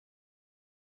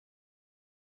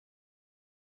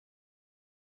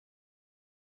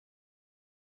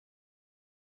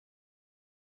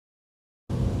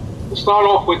To start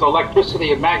off with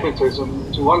electricity and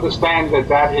magnetism, to understand that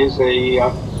that is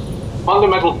a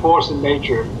fundamental force in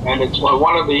nature, and it's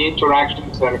one of the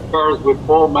interactions that occurs with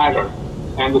all matter.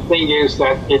 And the thing is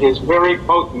that it is very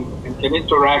potent and can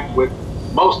interact with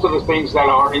most of the things that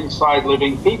are inside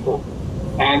living people.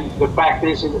 And the fact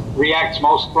is it reacts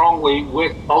most strongly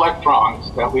with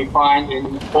electrons that we find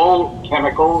in all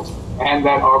chemicals and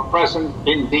that are present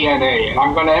in DNA. And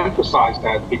I'm going to emphasize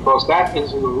that because that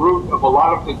is the root of a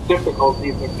lot of the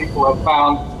difficulties that people have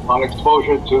found on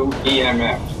exposure to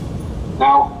EMF.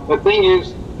 Now, the thing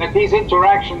is that these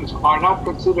interactions are not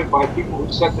considered by people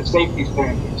who set the safety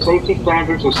standards. Safety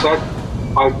standards are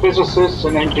set by physicists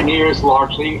and engineers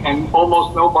largely, and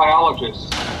almost no biologists.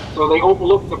 So they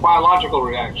overlook the biological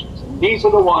reactions. And these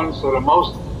are the ones that are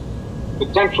most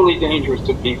potentially dangerous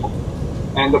to people.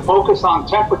 And the focus on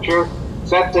temperature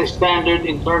sets a standard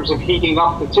in terms of heating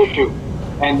up the tissue.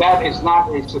 And that is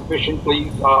not a sufficiently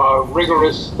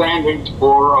rigorous standard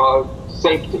for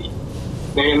safety.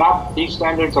 These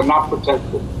standards are not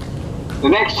protected. The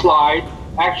next slide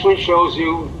actually shows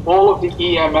you all of the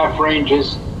EMF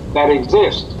ranges that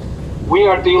exist. We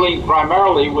are dealing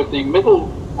primarily with the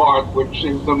middle part, which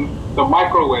is the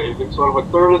microwave. It's sort of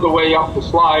a third of the way up the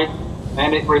slide,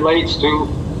 and it relates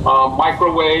to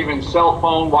microwave and cell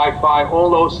phone, Wi-Fi,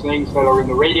 all those things that are in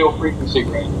the radio frequency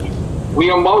range. We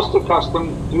are most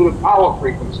accustomed to the power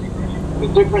frequency range.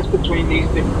 The difference between these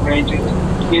different ranges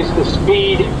is the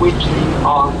speed at which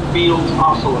the fields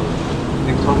oscillate.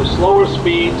 And so the slower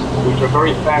speeds, which are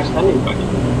very fast anyway,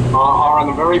 are on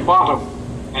the very bottom.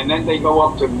 And then they go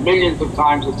up to millions of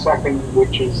times a second,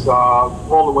 which is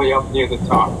all the way up near the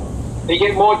top. They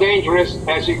get more dangerous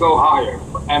as you go higher.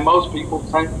 And most people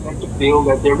tend to feel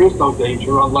that there is no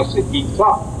danger unless it heats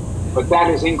up. But that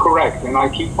is incorrect, and I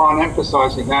keep on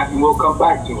emphasizing that, and we'll come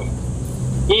back to it.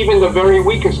 Even the very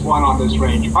weakest one on this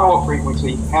range, power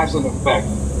frequency, has an effect.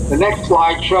 The next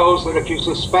slide shows that if you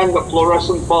suspend the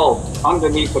fluorescent bulb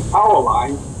underneath the power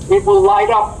line, it will light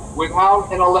up without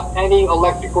any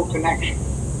electrical connection.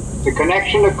 The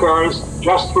connection occurs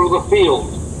just through the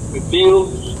field. The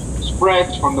field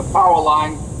spreads from the power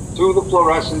line to the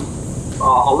fluorescent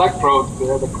electrodes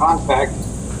there, the contact,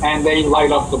 and they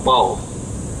light up the bulb.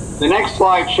 The next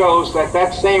slide shows that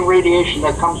that same radiation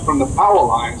that comes from the power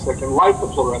lines that can light the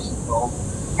fluorescent bulb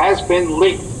has been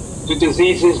linked to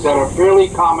diseases that are fairly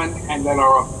common and that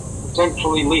are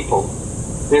potentially lethal.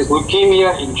 There's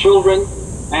leukemia in children,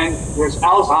 and there's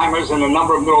Alzheimer's and a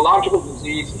number of neurological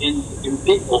disease in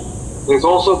people. There's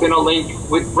also been a link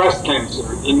with breast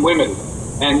cancer in women.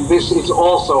 And this is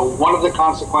also one of the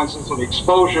consequences of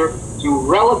exposure to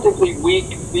relatively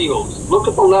weak fields. Look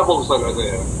at the levels that are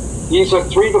there. These are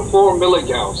 3 to 4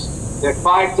 milligauss. They're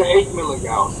 5 to 8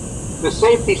 milligauss. The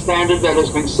safety standard that has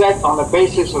been set on the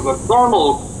basis of a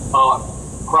thermal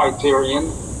criterion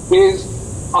is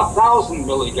 1,000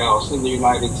 milligauss in the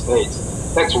United States.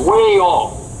 That's way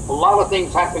off. A lot of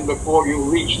things happen before you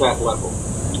reach that level.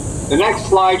 The next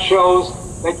slide shows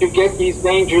that you get these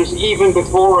dangers even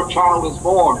before a child is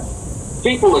born.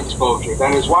 Fetal exposure,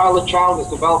 that is while the child is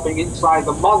developing inside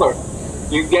the mother,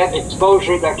 you get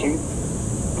exposure that can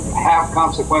have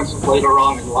consequences later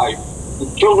on in life.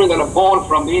 The children that are born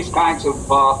from these kinds of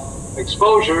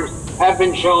exposures have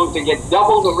been shown to get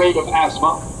double the rate of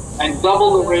asthma and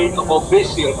double the rate of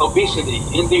obesity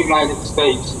in the United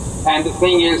States. And the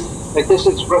thing is that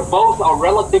both are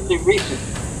relatively recent.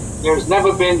 There's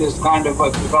never been this kind of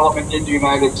a development in the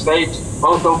United States.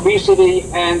 Both obesity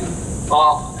and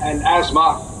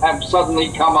asthma have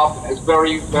suddenly come up as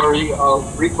very, very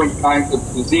frequent kinds of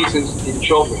diseases in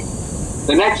children.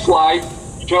 The next slide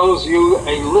shows you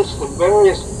a list of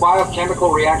various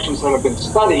biochemical reactions that have been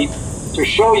studied to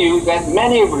show you that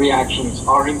many of the reactions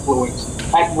are influenced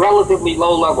at relatively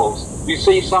low levels. You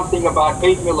see something about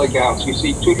 8 milligauss, you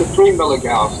see 2 to 3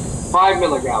 milligauss, 5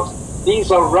 milligauss.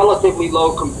 These are relatively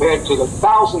low compared to the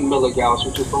 1,000 milligauss,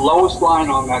 which is the lowest line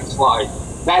on that slide.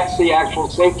 That's the actual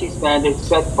safety standard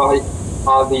set by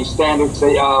the standard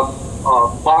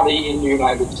body in the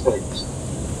United States.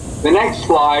 The next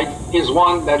slide is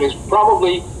one that is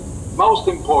probably most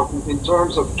important in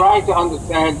terms of trying to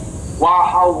understand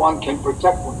how one can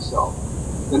protect oneself.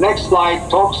 The next slide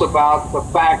talks about the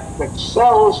fact that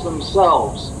cells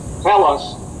themselves tell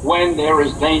us when there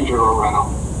is danger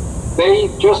around. They,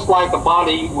 just like a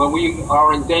body, when we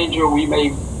are in danger, we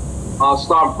may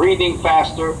start breathing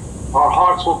faster, our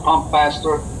hearts will pump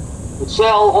faster. The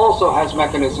cell also has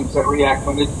mechanisms that react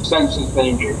when it senses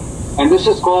danger. And this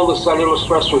is called the cellular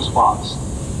stress response.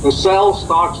 The cell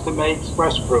starts to make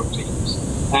stress proteins.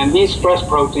 And these stress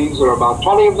proteins, there are about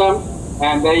 20 of them,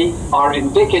 and they are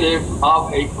indicative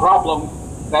of a problem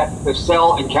that the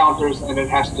cell encounters and it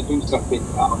has to do something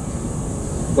about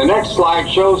it. The next slide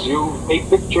shows you a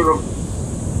picture of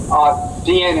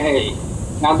DNA.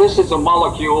 Now this is a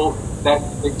molecule that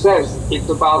it says it's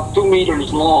about 2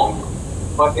 meters long,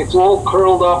 but it's all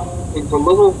curled up into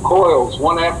little coils,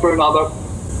 one after another.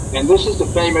 And this is the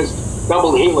famous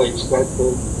double helix that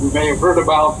you may have heard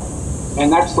about,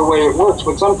 and that's the way it works.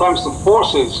 But sometimes the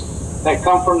forces that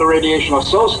come from the radiation are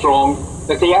so strong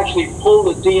that they actually pull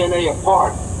the DNA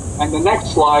apart. And the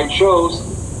next slide shows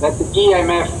that the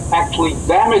EMF actually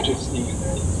damages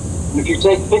DNA. And if you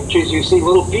take pictures, you see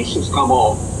little pieces come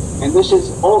off. And this is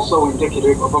also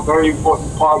indicative of a very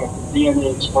important part of the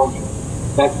DNA exposure,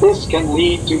 that this can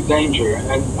lead to danger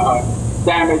and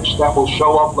damage that will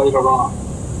show up later on.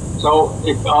 So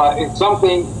it's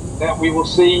something that we will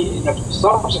see in a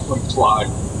subsequent slide.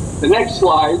 The next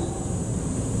slide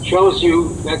shows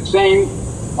you that same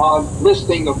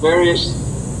listing of various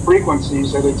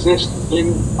frequencies that exist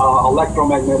in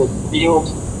electromagnetic fields,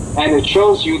 and it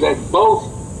shows you that both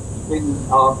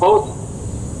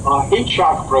heat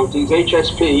shock proteins,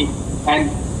 HSP,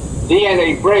 and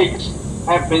DNA breaks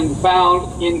have been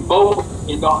found in both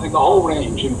in the whole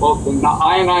range, in both the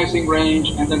ionizing range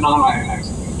and the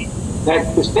non-ionizing range.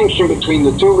 That distinction between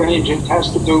the two ranges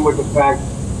has to do with the fact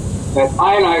that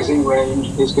ionizing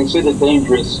range is considered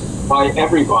dangerous by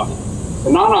everybody.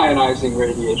 The non-ionizing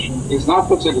radiation is not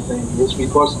considered dangerous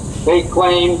because they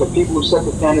claim, the people who set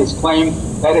the standards claim,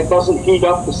 that it doesn't heat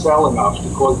up the cell enough to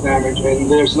cause damage,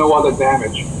 and there's no other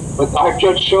damage. But I've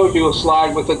just showed you a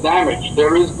slide with the damage.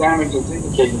 There is damage that's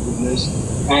indicated in this,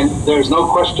 and there's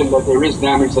no question that there is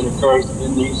damage that occurs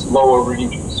in these lower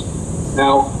ranges.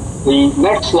 Now, the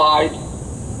next slide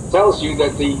tells you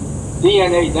that the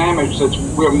DNA damage that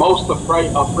we're most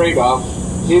afraid of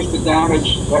is the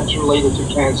damage that's related to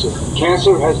cancer.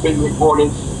 Cancer has been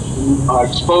reported in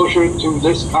exposure to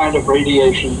this kind of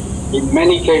radiation in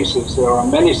many cases. There are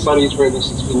many studies where this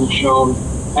has been shown,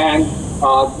 and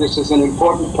this is an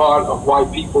important part of why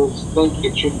people think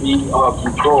it should be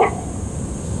controlled.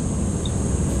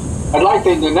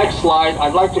 In the next slide,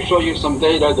 I'd like to show you some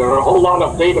data. There are a whole lot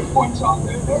of data points on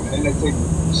there, and it's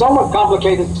a somewhat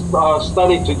complicated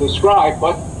study to describe,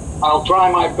 but I'll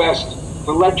try my best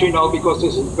to let you know because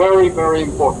this is very, very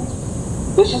important.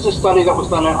 This is a study that was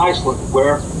done in Iceland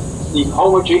where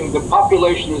the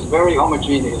population is very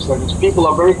homogeneous. That is, people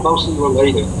are very closely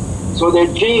related. So their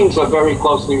genes are very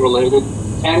closely related.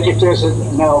 And if there's a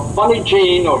funny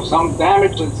gene or some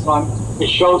damage that's done, it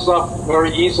shows up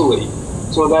very easily.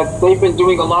 So that they've been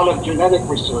doing a lot of genetic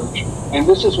research. And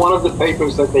this is one of the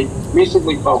papers that they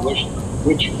recently published,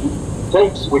 which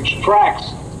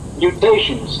tracks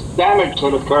mutations, damage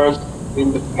that occurs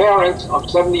in the parents of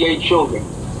 78 children.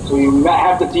 So you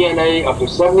have the DNA of the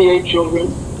 78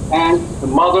 children and the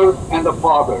mother and the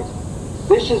father.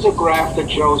 This is a graph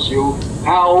that shows you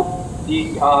how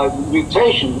the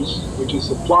mutations, which is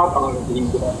the plot on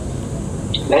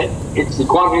it's the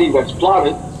quantity that's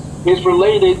plotted, is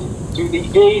related to the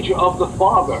age of the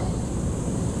father.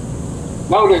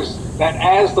 Notice that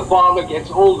as the father gets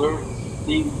older,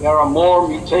 there are more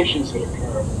mutations that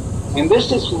occur. And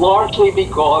this is largely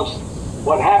because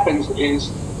what happens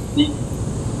is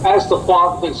as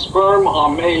the sperm are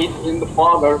made in the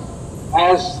father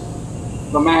as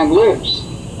the man lives.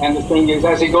 And the thing is,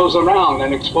 as he goes around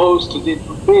and exposed to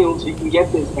different fields, he can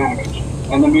get this damage.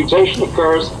 And the mutation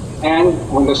occurs, and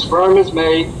when the sperm is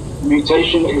made, the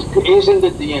mutation is in the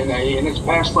DNA and it's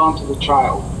passed on to the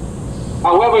child.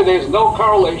 However, there's no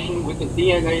correlation with the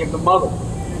DNA of the mother.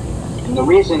 And the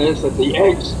reason is that the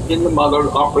eggs in the mother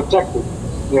are protected.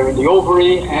 They're in the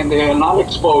ovary and they are not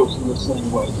exposed in the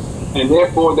same way. And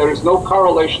therefore, there is no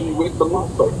correlation with the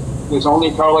mother. There's only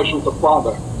a correlation with the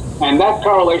father. And that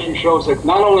correlation shows that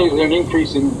not only is there an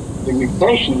increase in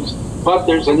mutations, but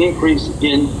there's an increase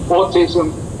in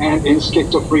autism and in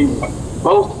schizophrenia.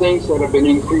 Both things that have been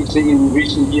increasing in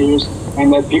recent years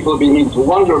and that people are beginning to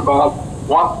wonder about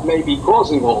what may be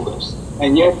causing all this.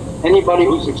 And yet, anybody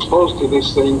who's exposed to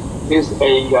this thing is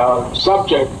a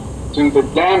subject to the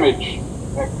damage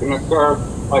that can occur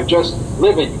by just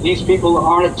living. These people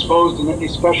aren't exposed in any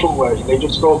special way. They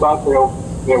just go about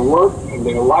their work and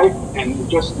their life, and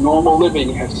just normal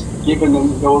living has given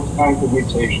them those kinds of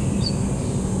mutations.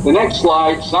 The next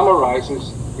slide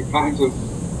summarizes the kinds of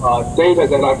data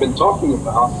that I've been talking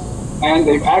about, and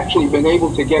they've actually been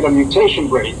able to get a mutation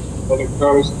rate that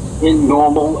occurs in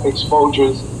normal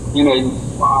exposures in a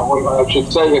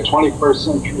 21st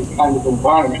century kind of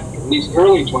environment, at least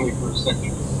early 21st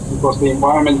century, because the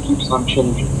environment keeps on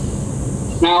changing.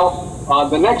 Now,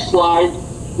 the next slide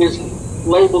is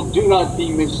labeled "Do Not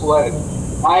Be Misled."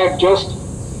 I have just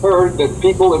heard that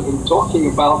people have been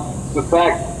talking about the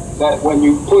fact that when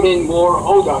you put in more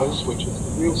ODAs, which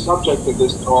is the real subject of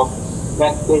this talk,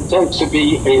 that there tends to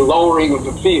be a lowering of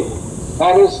the field.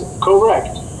 That is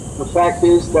correct. The fact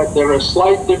is that there are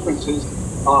slight differences.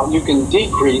 You can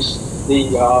decrease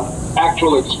the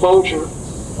actual exposure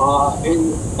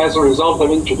as a result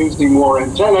of introducing more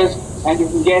antennas, and you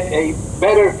can get a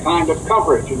better kind of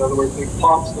coverage. In other words, the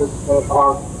parts that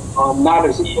are not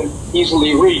as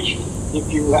easily reached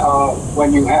if you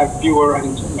when you have fewer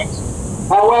antennas.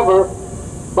 However,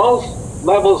 both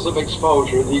levels of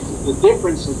exposure, the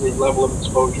difference in the level of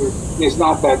exposure is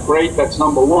not that great. That's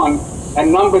number one.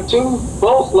 And number two,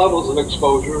 both levels of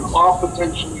exposure are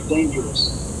potentially dangerous.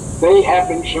 They have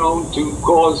been shown to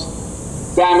cause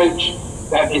damage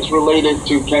that is related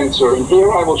to cancer. And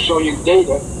here I will show you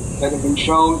data that have been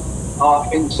shown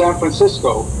in San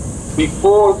Francisco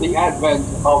before the advent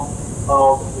of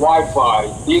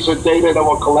Wi-Fi. These are data that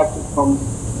were collected from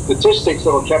statistics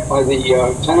that were kept by the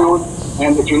town.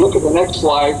 And if you look at the next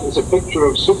slide, there's a picture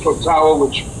of Sutro Tower,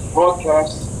 which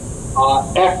broadcasts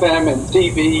FM and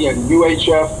TV and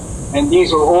UHF, and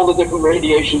these are all the different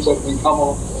radiations that have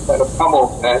come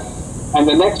off that. And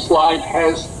the next slide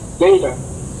has data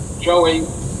showing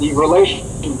the relation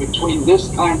between this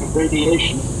kind of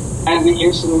radiation and the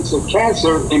incidence of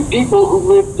cancer in people who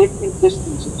live different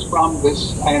distances from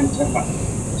this antenna.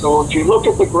 So if you look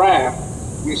at the graph,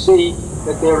 you see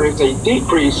that there is a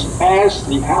decrease as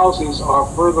the houses are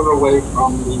further away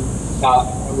from the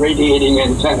radiating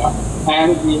antenna,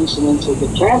 and the incidence of the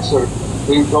cancer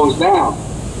goes down.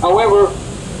 However,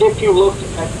 if you look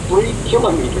at 3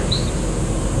 kilometers,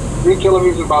 3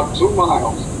 kilometers is about 2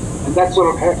 miles, and that's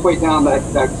sort of halfway down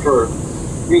that curve,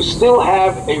 you still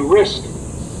have a risk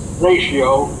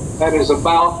ratio that is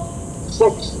about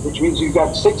 6, which means you've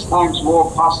got 6 times more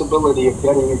possibility of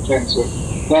getting a cancer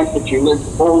than if you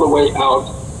live all the way out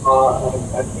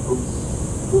at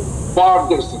far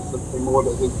distance, let's say more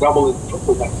than double and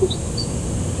triple that distance.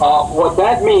 What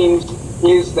that means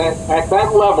is that at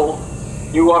that level,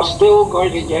 you are still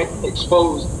going to get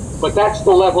exposed, but that's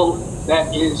the level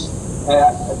that is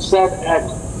set at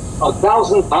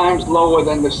 1,000 times lower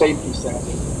than the safety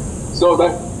standard. So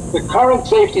that the current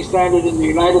safety standard in the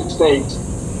United States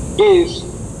is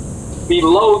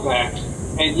below that,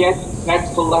 and yet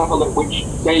that's the level at which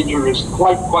danger is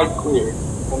quite clear,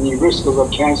 and the risk of a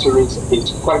cancer is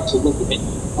quite significant.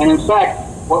 And in fact,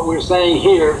 what we're saying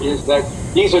here is that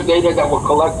these are data that were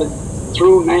collected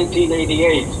through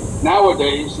 1988.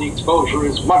 Nowadays, the exposure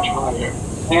is much higher,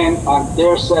 and I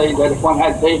dare say that if one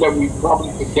had data, we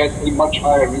probably could get a much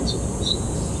higher incidence.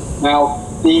 Now,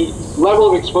 the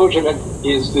level of exposure that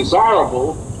is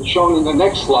desirable is shown in the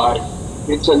next slide.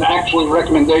 It's an actual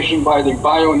recommendation by the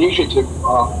Bioinitiative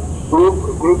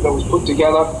group that was put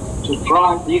together to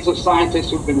try. These are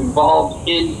scientists who've been involved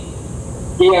in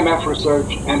EMF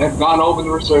research and have gone over the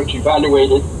research,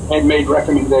 evaluated, and made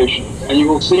recommendations. And you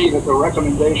will see that the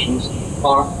recommendations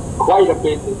are quite a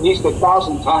bit, at least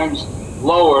 1,000 times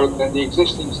lower than the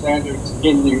existing standards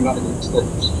in the United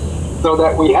States. So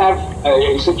that we have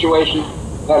a situation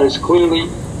that is clearly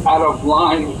out of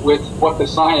line with what the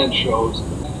science shows.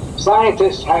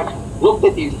 Scientists have looked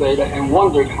at these data and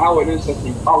wondered how it is that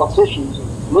the politicians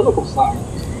and political science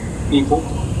people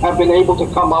have been able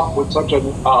to come up with such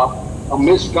a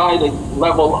misguided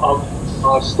level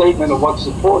of statement of what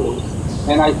support is.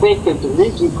 And I think that the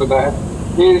reason for that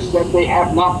is that they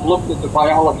have not looked at the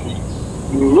biology.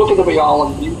 When you look at the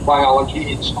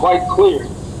biology, it's quite clear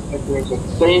that there's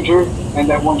a danger and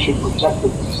that one should protect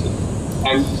against it.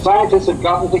 And scientists have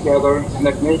gotten together and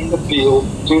have made an appeal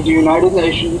to the United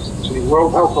Nations, to the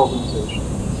World Health Organization.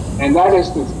 And that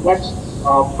is the next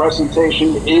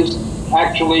presentation is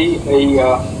actually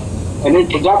an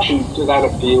introduction to that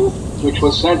appeal, which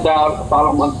was sent out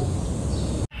about a month ago.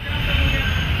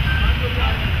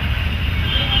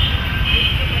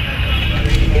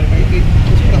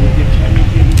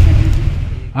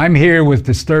 I'm here with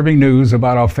disturbing news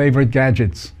about our favorite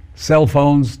gadgets, cell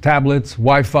phones, tablets,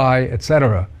 Wi-Fi,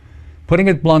 etc. Putting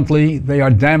it bluntly, they are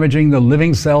damaging the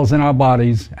living cells in our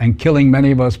bodies and killing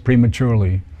many of us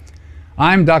prematurely.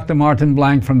 I'm Dr. Martin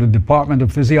Blank from the Department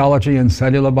of Physiology and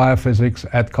Cellular Biophysics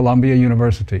at Columbia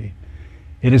University.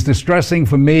 It is distressing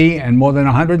for me and more than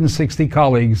 160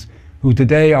 colleagues who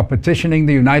today are petitioning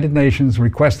the United Nations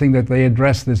requesting that they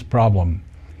address this problem.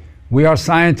 We are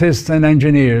scientists and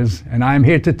engineers, and I am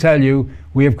here to tell you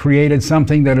we have created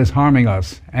something that is harming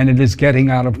us, and it is getting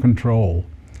out of control.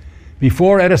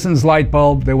 Before Edison's light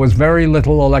bulb, there was very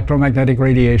little electromagnetic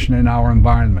radiation in our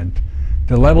environment.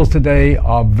 The levels today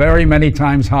are very many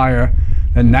times higher,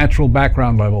 than natural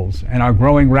background levels and are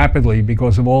growing rapidly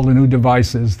because of all the new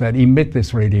devices that emit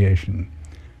this radiation.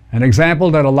 An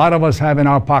example that a lot of us have in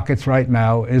our pockets right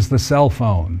now is the cell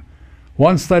phone.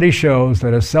 One study shows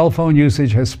that as cell phone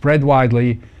usage has spread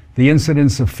widely, the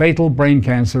incidence of fatal brain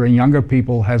cancer in younger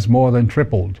people has more than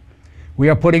tripled. We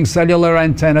are putting cellular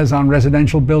antennas on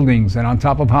residential buildings and on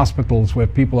top of hospitals where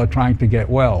people are trying to get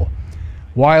well.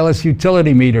 Wireless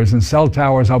utility meters and cell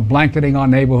towers are blanketing our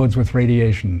neighborhoods with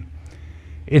radiation.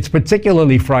 It's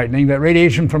particularly frightening that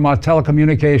radiation from our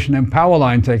telecommunication and power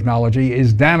line technology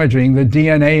is damaging the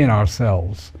DNA in our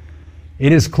cells.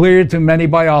 It is clear to many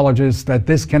biologists that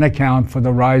this can account for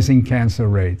the rising cancer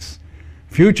rates.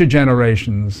 Future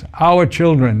generations, our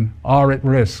children, are at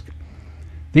risk.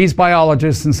 These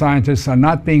biologists and scientists are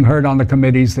not being heard on the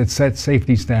committees that set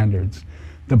safety standards.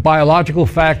 The biological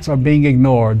facts are being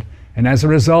ignored, and as a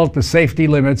result, the safety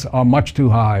limits are much too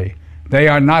high. They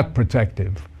are not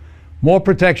protective. More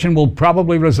protection will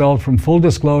probably result from full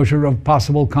disclosure of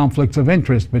possible conflicts of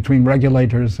interest between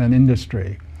regulators and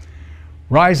industry.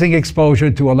 Rising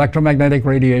exposure to electromagnetic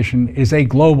radiation is a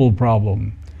global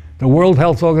problem. The World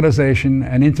Health Organization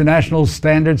and international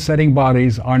standard-setting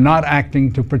bodies are not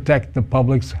acting to protect the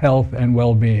public's health and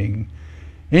well-being.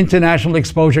 International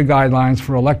exposure guidelines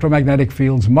for electromagnetic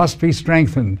fields must be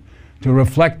strengthened to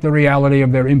reflect the reality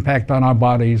of their impact on our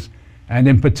bodies, and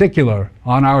in particular,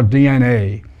 on our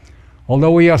DNA.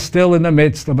 Although we are still in the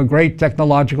midst of a great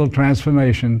technological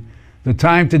transformation, the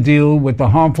time to deal with the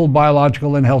harmful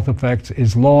biological and health effects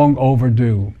is long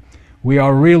overdue. We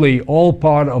are really all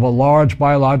part of a large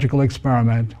biological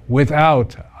experiment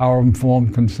without our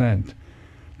informed consent.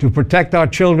 To protect our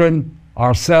children,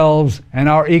 ourselves, and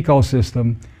our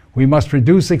ecosystem, we must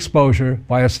reduce exposure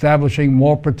by establishing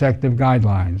more protective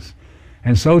guidelines.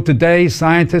 And so today,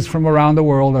 scientists from around the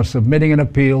world are submitting an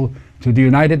appeal to the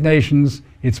United Nations,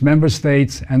 its member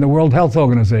states, and the World Health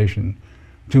Organization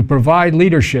to provide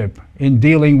leadership in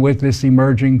dealing with this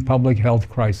emerging public health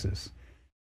crisis.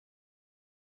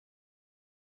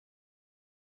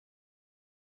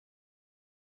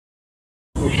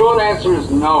 The short answer is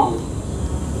no.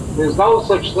 There's no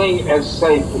such thing as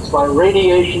safe. It's like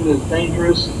radiation is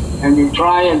dangerous, and you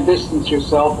try and distance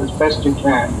yourself as best you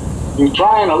can. You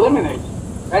try and eliminate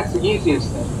it. That's the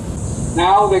easiest thing.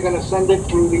 Now they're going to send it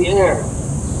through the air,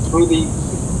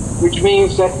 which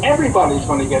means that everybody's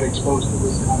going to get exposed to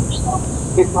this kind of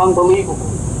stuff. It's unbelievable.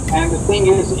 And the thing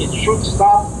is, it should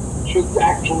stop. It should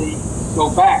actually go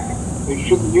back. They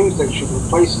shouldn't use it. They should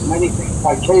replace many things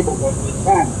by cable that they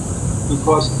can,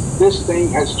 because this thing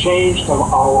has changed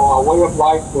our way of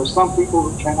life. There's some people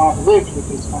who cannot live with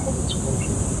this kind of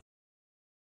exposure.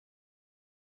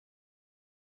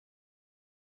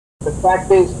 The fact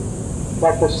is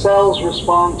that the cells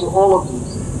respond to all of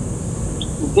these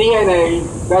things. The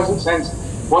DNA doesn't sense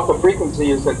what the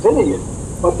frequency is that's hitting it,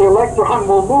 but the electron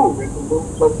will move. It will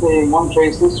move, let's say, in one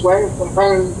case this way,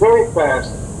 and very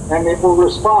fast, and it will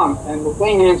respond. And the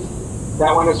thing is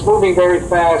that when it's moving very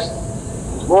fast,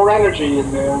 there's more energy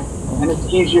in there, and it's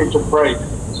easier to break.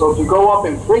 So if you go up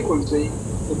in frequency,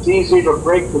 it's easier to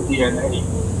break the DNA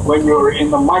when you're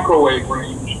in the microwave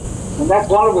range. And that's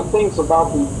one of the things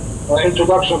about the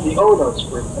introduction of the ODAs,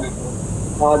 for example.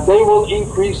 They will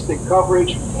increase the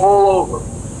coverage all over.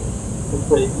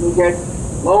 You get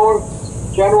lower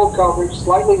general coverage,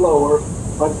 slightly lower,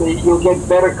 but you'll get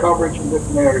better coverage in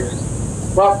different areas.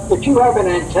 But if you have an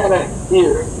antenna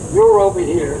here, you're over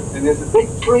here, and there's a big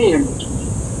tree in between,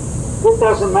 it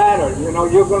doesn't matter. You know,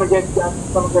 you're going to get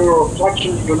some of the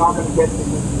reflection, you're not going to get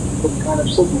the kind of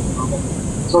signal from it.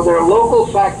 So there are local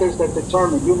factors that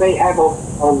determine. You may have a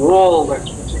wall that's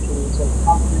particularly, it's a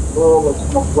concrete wall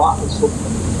that's going to block the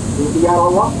signal. You'll be out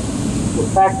of luck. The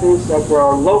fact is that there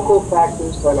are local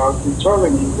factors that are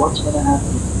determining what's going to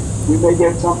happen. You may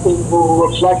get something will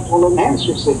reflect, will enhance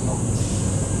your signal.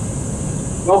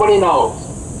 Nobody knows.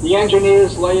 The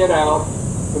engineers lay it out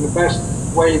in the best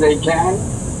way they can.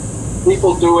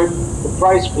 People do it. The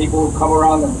price people who come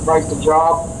around and price the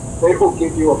job, they will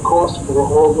give you a cost for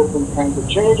all different kinds of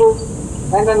changes,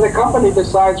 and then the company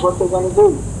decides what they're going to do.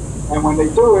 And when they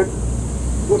do it,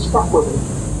 you're stuck with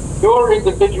it. Your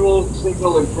individual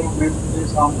signal improvement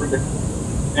is unpredictable.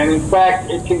 And in fact,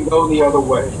 it can go the other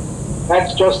way.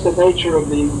 That's just the nature of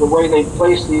the way they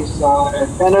place these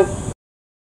antennas.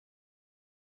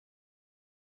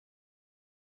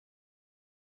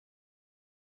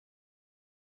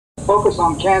 Focus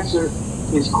on cancer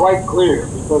is quite clear,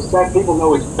 because that people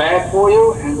know it's bad for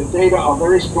you, and the data are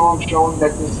very strong showing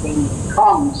that this thing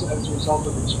comes as a result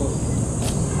of exposure.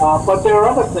 But there are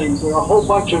other things. There are a whole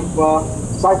bunch of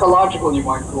psychological, you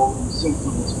might call them,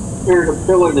 symptoms.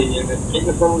 irritability and an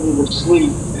inability to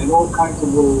sleep and all kinds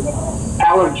of little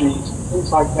allergies,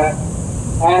 things like that.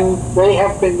 And they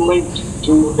have been linked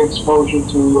to exposure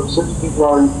to certain people who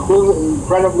are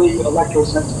incredibly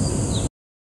electrosensitive.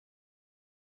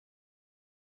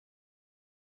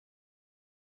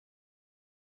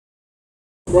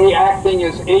 They acting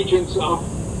as agents of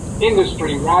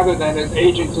industry rather than as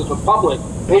agents of the public.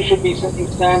 They should be setting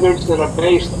standards that are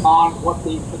based on what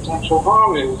the potential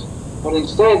harm is. But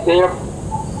instead,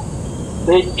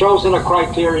 they've chosen a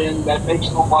criterion that makes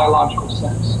no biological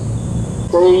sense.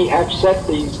 They have set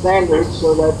these standards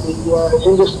so that the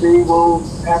industry will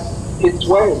have its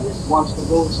way. If it wants to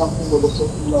build something with a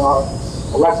certain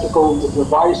electrical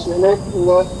device in it,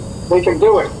 they can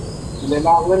do it, and they're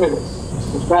not limited.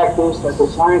 The fact is that the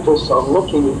scientists are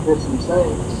looking at this and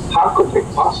saying, how could they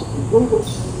possibly do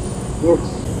this?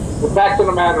 The fact of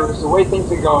the matter is, the way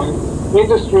things are going,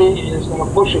 industry is going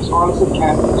to push as hard as it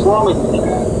can, as long as it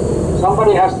can.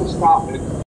 Somebody has to stop it.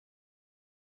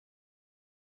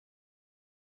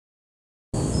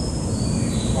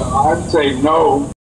 I'd say no.